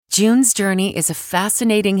June's Journey is a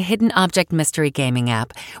fascinating hidden object mystery gaming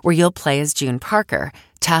app where you'll play as June Parker,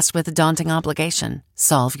 tasked with a daunting obligation: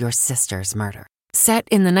 solve your sister's murder. Set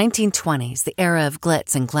in the 1920s, the era of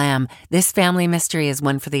glitz and glam, this family mystery is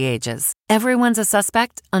one for the ages. Everyone's a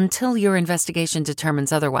suspect until your investigation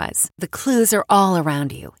determines otherwise. The clues are all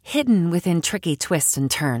around you, hidden within tricky twists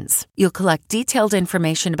and turns. You'll collect detailed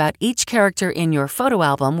information about each character in your photo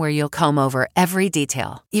album where you'll comb over every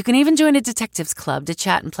detail. You can even join a detectives club to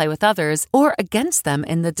chat and play with others or against them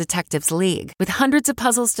in the Detectives League. With hundreds of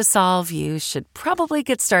puzzles to solve, you should probably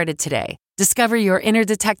get started today. Discover your inner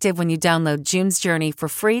detective when you download June's Journey for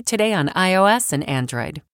free today on iOS and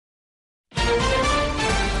Android.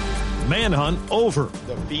 Manhunt over.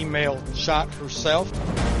 The female shot herself.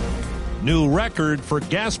 New record for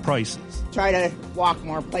gas prices. Try to walk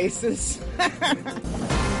more places.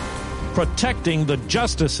 Protecting the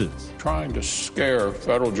justices. Trying to scare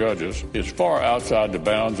federal judges is far outside the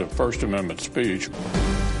bounds of First Amendment speech.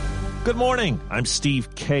 Good morning. I'm Steve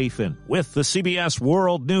Kathan with the CBS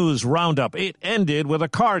World News Roundup. It ended with a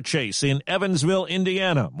car chase in Evansville,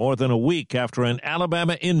 Indiana, more than a week after an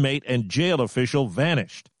Alabama inmate and jail official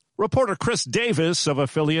vanished. Reporter Chris Davis of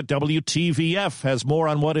affiliate WTVF has more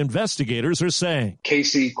on what investigators are saying.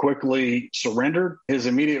 Casey quickly surrendered. His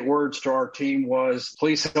immediate words to our team was,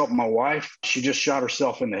 "Please help my wife. She just shot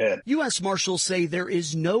herself in the head." U.S. Marshals say there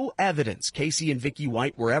is no evidence Casey and Vicky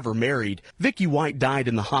White were ever married. Vicky White died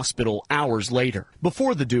in the hospital hours later.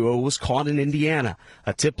 Before the duo was caught in Indiana.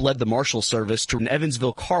 A tip led the Marshal Service to an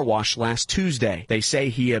Evansville car wash last Tuesday. They say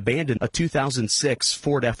he abandoned a 2006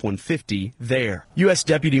 Ford F-150 there. U.S.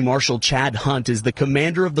 Deputy Marshal Chad Hunt is the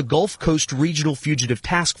commander of the Gulf Coast Regional Fugitive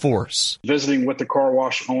Task Force. Visiting with the car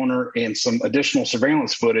wash owner and some additional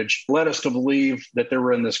surveillance footage led us to believe that they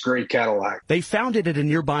were in this gray Cadillac. They found it at a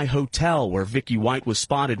nearby hotel where Vicky White was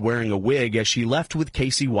spotted wearing a wig as she left with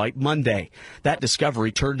Casey White Monday. That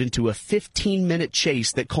discovery turned into a 15-minute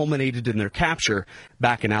chase that culminated in their capture.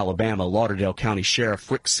 Back in Alabama, Lauderdale County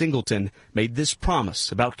Sheriff Rick Singleton made this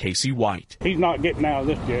promise about Casey White. He's not getting out of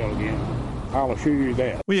this jail again. I'll assure you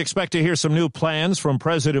that. We expect to hear some new plans from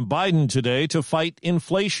President Biden today to fight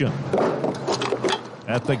inflation.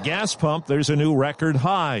 At the gas pump, there's a new record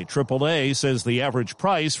high. AAA says the average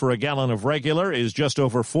price for a gallon of regular is just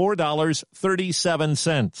over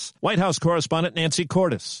 $4.37. White House correspondent Nancy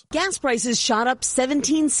Cordes. Gas prices shot up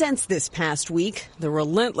 17 cents this past week. The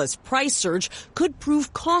relentless price surge could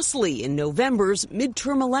prove costly in November's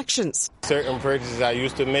midterm elections. Certain purchases I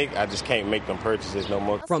used to make, I just can't make them purchases no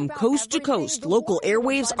more. From coast to coast, local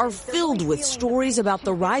airwaves are filled with stories about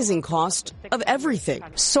the rising cost of everything.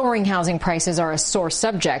 Soaring housing prices are a sore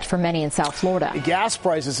subject for many in South Florida. Gas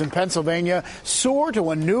prices in Pennsylvania soar to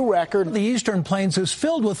a new record. The Eastern Plains is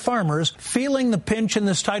filled with farmers feeling the pinch in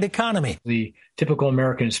this tight economy. The typical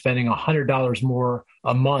American is spending $100 more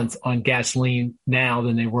a month on gasoline now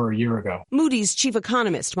than they were a year ago. Moody's chief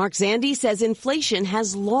economist Mark Zandi says inflation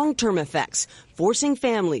has long-term effects, forcing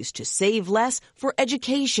families to save less for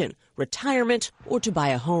education, retirement, or to buy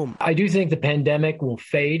a home. I do think the pandemic will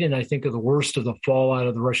fade, and I think of the worst of the fallout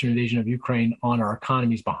of the Russian invasion of Ukraine on our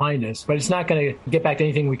economies behind us. But it's not going to get back to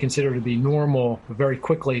anything we consider to be normal very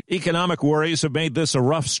quickly. Economic worries have made this a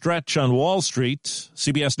rough stretch on Wall Street.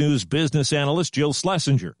 CBS News business analyst Jill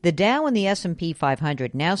Schlesinger. The Dow and the S&P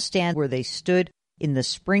 500 now stand where they stood in the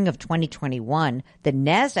spring of 2021. The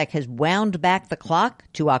Nasdaq has wound back the clock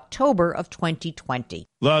to October of 2020.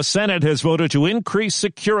 The Senate has voted to increase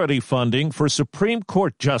security funding for Supreme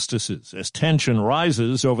Court justices as tension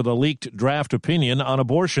rises over the leaked draft opinion on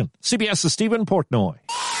abortion. CBS's Stephen Portnoy.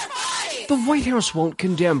 The White House won't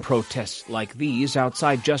condemn protests like these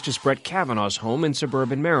outside Justice Brett Kavanaugh's home in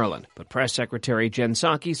suburban Maryland. But Press Secretary Jen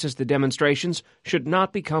Psaki says the demonstrations should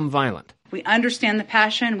not become violent. We understand the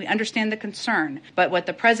passion, we understand the concern, but what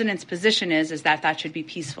the president's position is that should be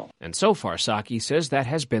peaceful. And so far, Psaki says that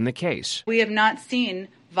has been the case. We have not seen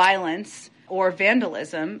violence or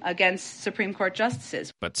vandalism against Supreme Court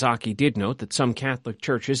justices. But Psaki did note that some Catholic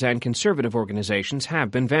churches and conservative organizations have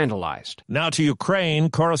been vandalized. Now to Ukraine,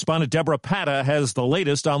 correspondent Deborah Patta has the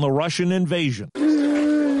latest on the Russian invasion.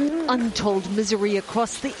 Untold misery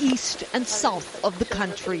across the east and south of the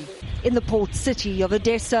country. In the port city of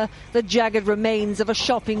Odessa, the jagged remains of a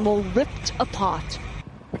shopping mall ripped apart.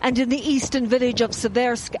 And in the eastern village of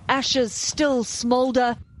Seversk, ashes still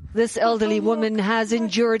smolder. This elderly woman has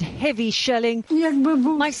endured heavy shelling.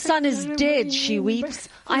 My son is dead, she weeps.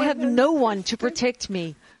 I have no one to protect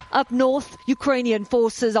me. Up north, Ukrainian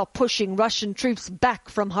forces are pushing Russian troops back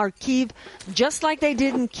from Kharkiv, just like they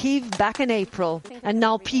did in Kyiv back in April. And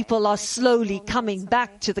now people are slowly coming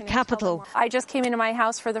back to the capital. I just came into my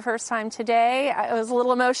house for the first time today. It was a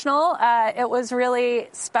little emotional. It was really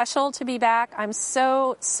special to be back. I'm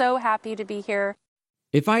so happy to be here.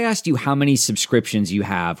 If I asked you how many subscriptions you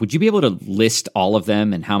have, would you be able to list all of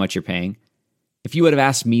them and how much you're paying? If you would have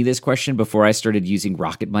asked me this question before I started using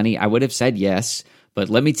Rocket Money, I would have said yes. But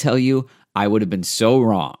let me tell you, I would have been so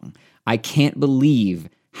wrong. I can't believe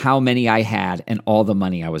how many I had and all the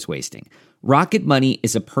money I was wasting. Rocket Money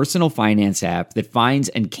is a personal finance app that finds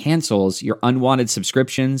and cancels your unwanted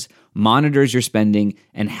subscriptions, monitors your spending,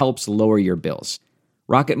 and helps lower your bills.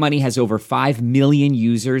 Rocket Money has over 5 million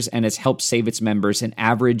users and has helped save its members an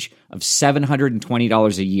average of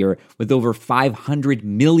 $720 a year with over 500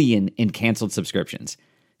 million in canceled subscriptions.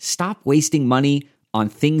 Stop wasting money on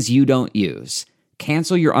things you don't use.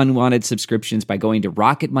 Cancel your unwanted subscriptions by going to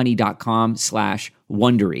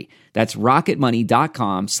rocketmoney.com/Wondery. That's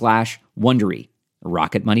rocketmoney.com/Wondery.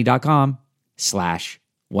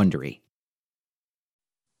 rocketmoney.com/Wondery.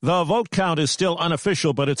 The vote count is still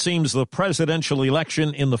unofficial, but it seems the presidential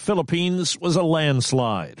election in the Philippines was a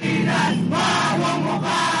landslide.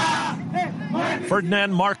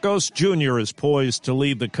 Ferdinand Marcos Jr. is poised to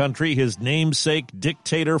lead the country. His namesake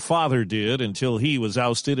dictator father did until he was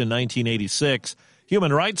ousted in 1986.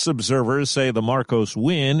 Human rights observers say the Marcos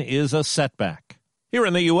win is a setback. Here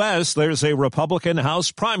in the U.S., there's a Republican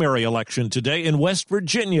House primary election today in West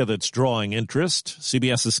Virginia that's drawing interest.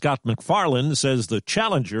 CBS's Scott McFarland says the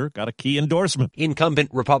challenger got a key endorsement. Incumbent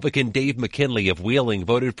Republican Dave McKinley of Wheeling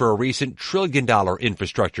voted for a recent $1 trillion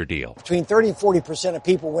infrastructure deal. Between 30 and 40% of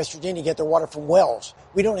people in West Virginia get their water from wells.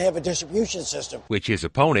 We don't have a distribution system. Which his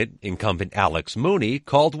opponent, incumbent Alex Mooney,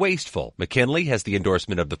 called wasteful. McKinley has the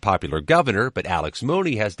endorsement of the popular governor, but Alex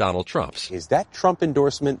Mooney has Donald Trump's. Is that Trump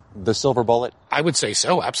endorsement the silver bullet? I would say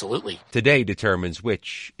so, absolutely. Today determines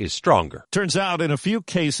which is stronger. Turns out in a few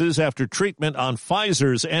cases after treatment on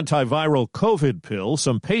Pfizer's antiviral COVID pill,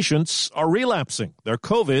 some patients are relapsing. Their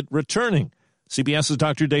COVID returning. CBS's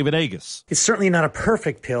Dr. David Agus. It's certainly not a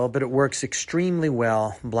perfect pill, but it works extremely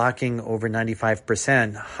well, blocking over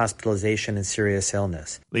 95% hospitalization and serious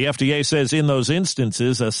illness. The FDA says in those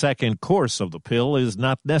instances, a second course of the pill is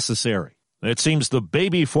not necessary. It seems the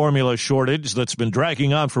baby formula shortage that's been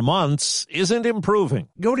dragging on for months isn't improving.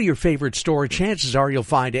 Go to your favorite store. Chances are you'll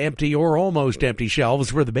find empty or almost empty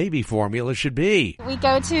shelves where the baby formula should be. We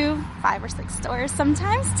go to 5 or 6 stores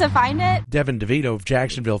sometimes to find it. Devin DeVito of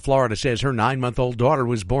Jacksonville, Florida, says her 9-month-old daughter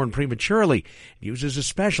was born prematurely and uses a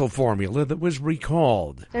special formula that was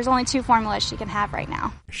recalled. There's only 2 formulas she can have right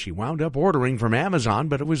now. She wound up ordering from Amazon,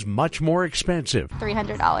 but it was much more expensive.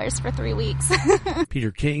 $300 for 3 weeks. Peter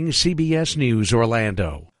King, CBS News,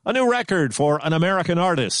 Orlando. A new record for an American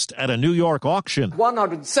artist at a New York auction.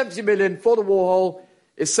 $170 million for the Warhol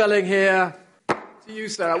is selling here to you,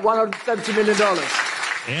 sir, $170 million.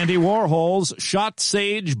 Andy Warhol's Shot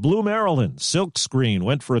Sage Blue Maryland silkscreen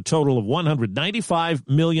went for a total of $195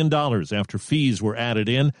 million after fees were added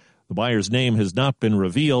in. The buyer's name has not been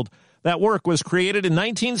revealed. That work was created in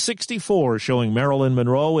 1964, showing Marilyn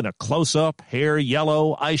Monroe in a close-up, hair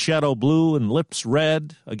yellow, eyeshadow blue, and lips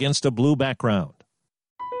red against a blue background.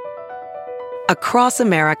 Across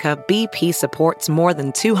America, BP supports more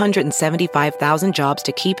than 275,000 jobs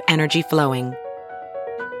to keep energy flowing.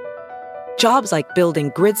 Jobs like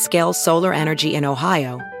building grid-scale solar energy in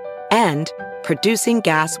Ohio and producing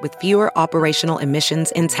gas with fewer operational emissions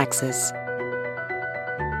in Texas.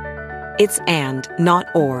 It's and, not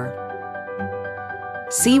or.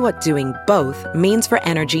 See what doing both means for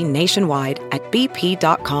energy nationwide at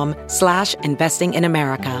bp.com/investing in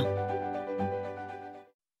America.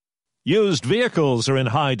 Used vehicles are in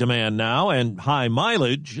high demand now, and high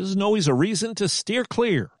mileage isn't always a reason to steer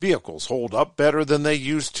clear. Vehicles hold up better than they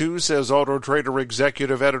used to, says Auto Trader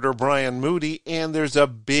executive editor Brian Moody, and there's a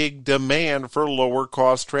big demand for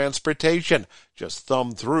lower-cost transportation. Just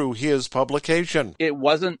thumb through his publication. It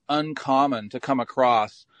wasn't uncommon to come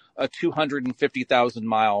across a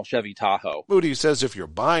 250,000-mile Chevy Tahoe. Moody says if you're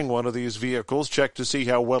buying one of these vehicles, check to see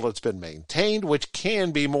how well it's been maintained, which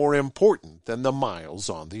can be more important than the miles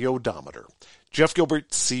on the odometer. Jeff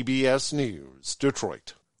Gilbert, CBS News,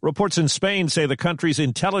 Detroit. Reports in Spain say the country's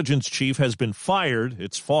intelligence chief has been fired.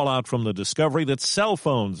 It's fallout from the discovery that cell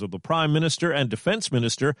phones of the prime minister and defense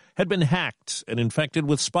minister had been hacked and infected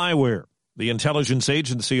with spyware. The intelligence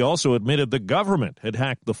agency also admitted the government had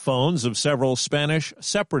hacked the phones of several Spanish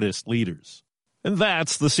separatist leaders. And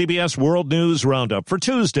that's the CBS World News Roundup for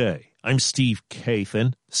Tuesday. I'm Steve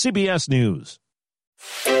Kathan, CBS News.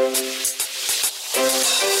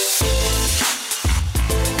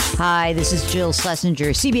 Hi, this is Jill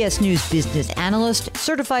Schlesinger, CBS News business analyst,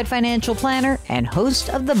 certified financial planner, and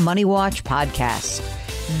host of the Money Watch podcast.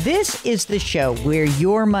 This is the show where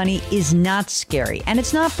your money is not scary and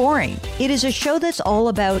it's not boring. It is a show that's all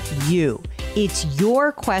about you. It's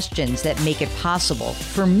your questions that make it possible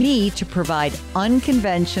for me to provide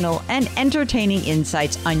unconventional and entertaining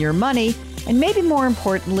insights on your money and maybe more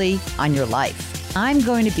importantly, on your life. I'm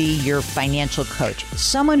going to be your financial coach,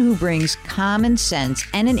 someone who brings common sense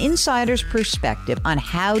and an insider's perspective on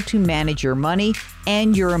how to manage your money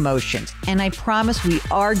and your emotions. And I promise we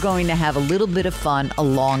are going to have a little bit of fun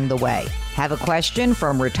along the way. Have a question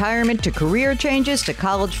from retirement to career changes to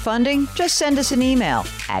college funding? Just send us an email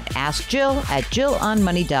at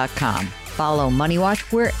askjill@jillonmoney.com. Follow Money Watch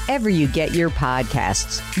wherever you get your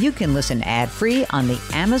podcasts. You can listen ad-free on the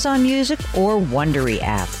Amazon Music or Wondery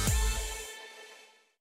app.